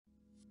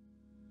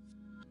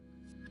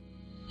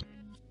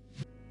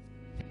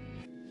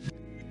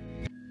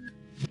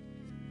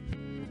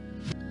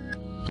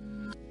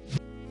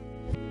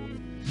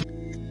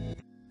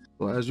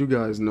Well, as you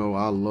guys know,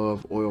 I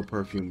love oil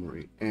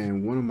perfumery,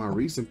 and one of my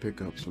recent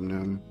pickups from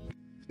them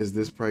is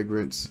this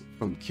fragrance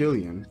from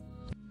Kilian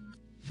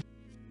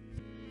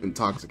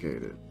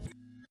Intoxicated.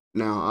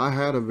 Now, I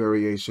had a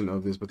variation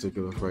of this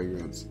particular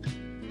fragrance,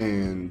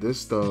 and this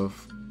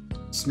stuff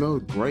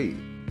smelled great.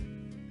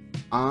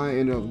 I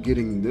ended up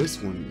getting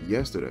this one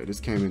yesterday. This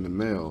came in the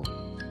mail,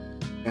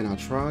 and I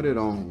tried it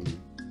on,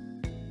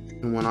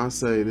 and when I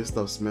say this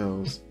stuff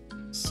smells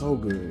so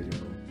good, yo.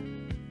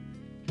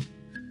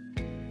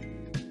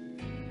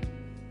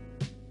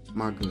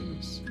 My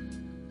goodness.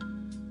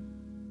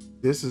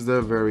 This is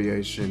their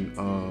variation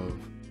of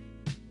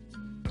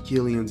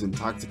Kilian's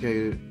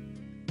Intoxicated.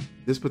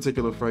 This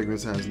particular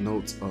fragrance has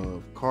notes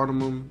of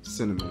cardamom,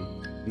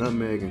 cinnamon,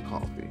 nutmeg, and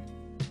coffee.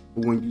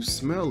 But when you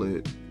smell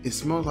it, it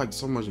smells like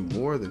so much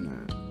more than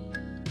that.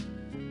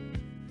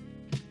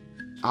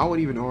 I would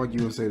even argue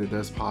and say that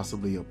there's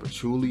possibly a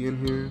patchouli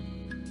in here.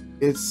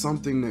 It's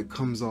something that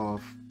comes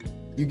off,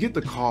 you get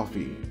the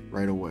coffee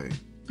right away.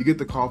 You get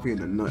the coffee and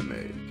the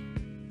nutmeg.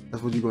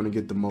 That's what you're going to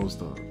get the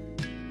most of.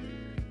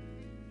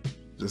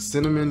 The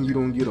cinnamon, you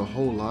don't get a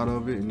whole lot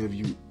of it, and if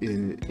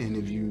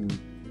you,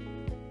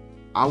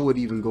 I would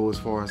even go as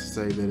far as to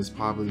say that it's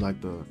probably like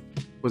the,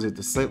 was it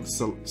the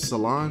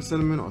Ceylon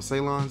cinnamon or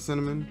Ceylon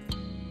cinnamon?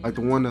 Like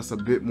the one that's a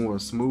bit more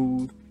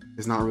smooth.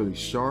 It's not really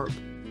sharp.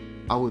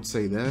 I would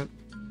say that.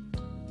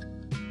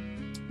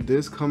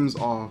 This comes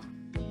off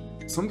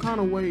some kind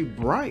of way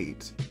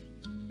bright.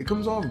 It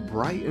comes off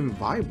bright and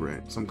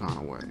vibrant some kind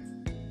of way.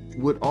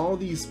 With all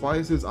these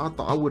spices, I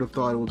would have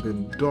thought it would have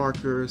been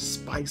darker,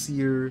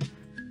 spicier.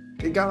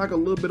 It got like a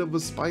little bit of a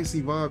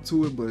spicy vibe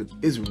to it, but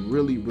it's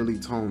really, really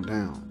toned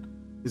down.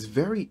 It's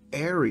very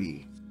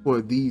airy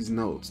for these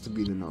notes to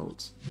be the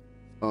notes.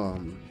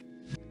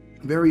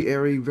 Very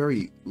airy,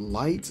 very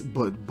light,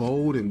 but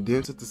bold and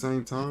dense at the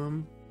same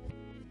time.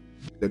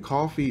 The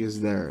coffee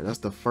is there. That's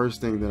the first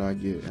thing that I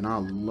get, and I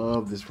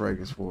love this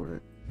fragrance for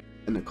it.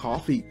 And the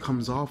coffee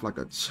comes off like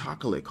a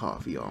chocolate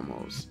coffee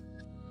almost.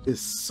 It's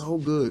so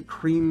good,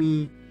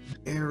 creamy,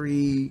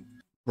 airy,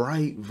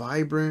 bright,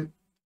 vibrant,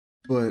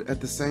 but at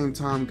the same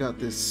time got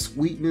this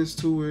sweetness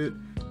to it.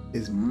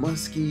 It's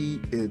musky,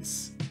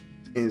 it's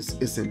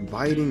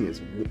inviting,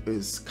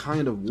 it's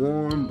kind of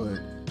warm, but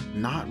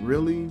not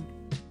really.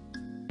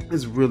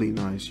 It's really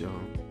nice, y'all.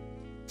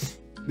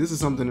 This is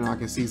something that I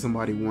can see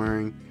somebody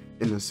wearing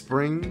in the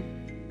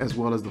spring as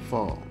well as the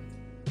fall.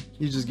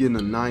 You're just getting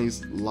a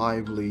nice,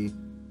 lively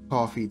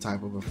coffee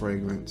type of a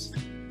fragrance.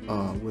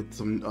 With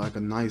some like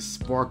a nice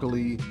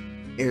sparkly,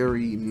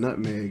 airy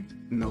nutmeg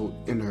note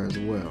in there as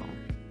well.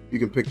 You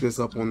can pick this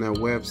up on their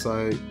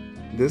website.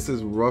 This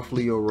is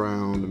roughly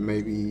around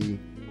maybe,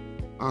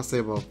 I'll say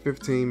about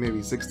 $15, maybe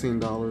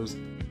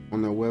 $16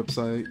 on their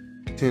website,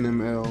 10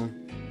 ml,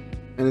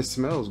 and it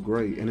smells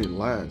great and it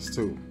lasts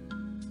too.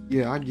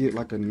 Yeah, I get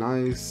like a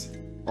nice,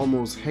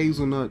 almost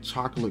hazelnut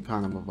chocolate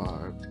kind of a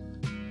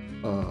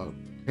vibe.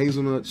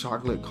 Hazelnut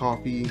chocolate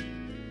coffee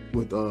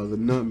with the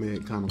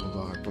nutmeg kind of a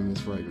vibe from this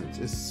fragrance.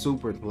 It's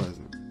super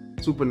pleasant,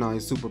 super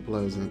nice, super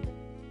pleasant,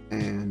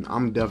 and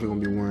I'm definitely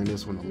gonna be wearing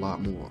this one a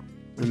lot more.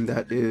 And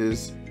that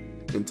is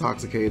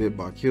Intoxicated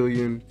by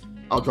Kilian.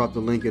 I'll drop the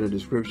link in the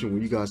description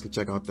where you guys can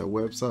check out their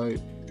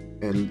website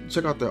and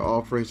check out their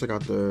offerings, check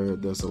out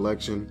their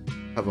selection.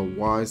 Have a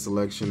wide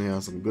selection. They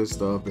have some good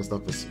stuff. Their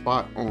stuff is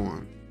spot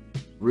on.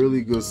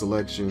 Really good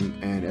selection,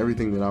 and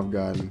everything that I've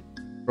gotten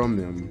from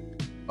them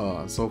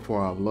so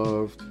far I've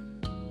loved.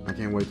 I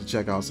can't wait to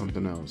check out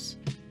something else.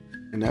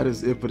 And that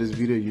is it for this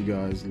video, you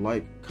guys.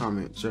 Like,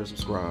 comment, share,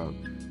 subscribe,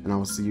 and I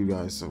will see you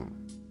guys soon.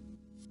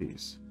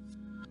 Peace.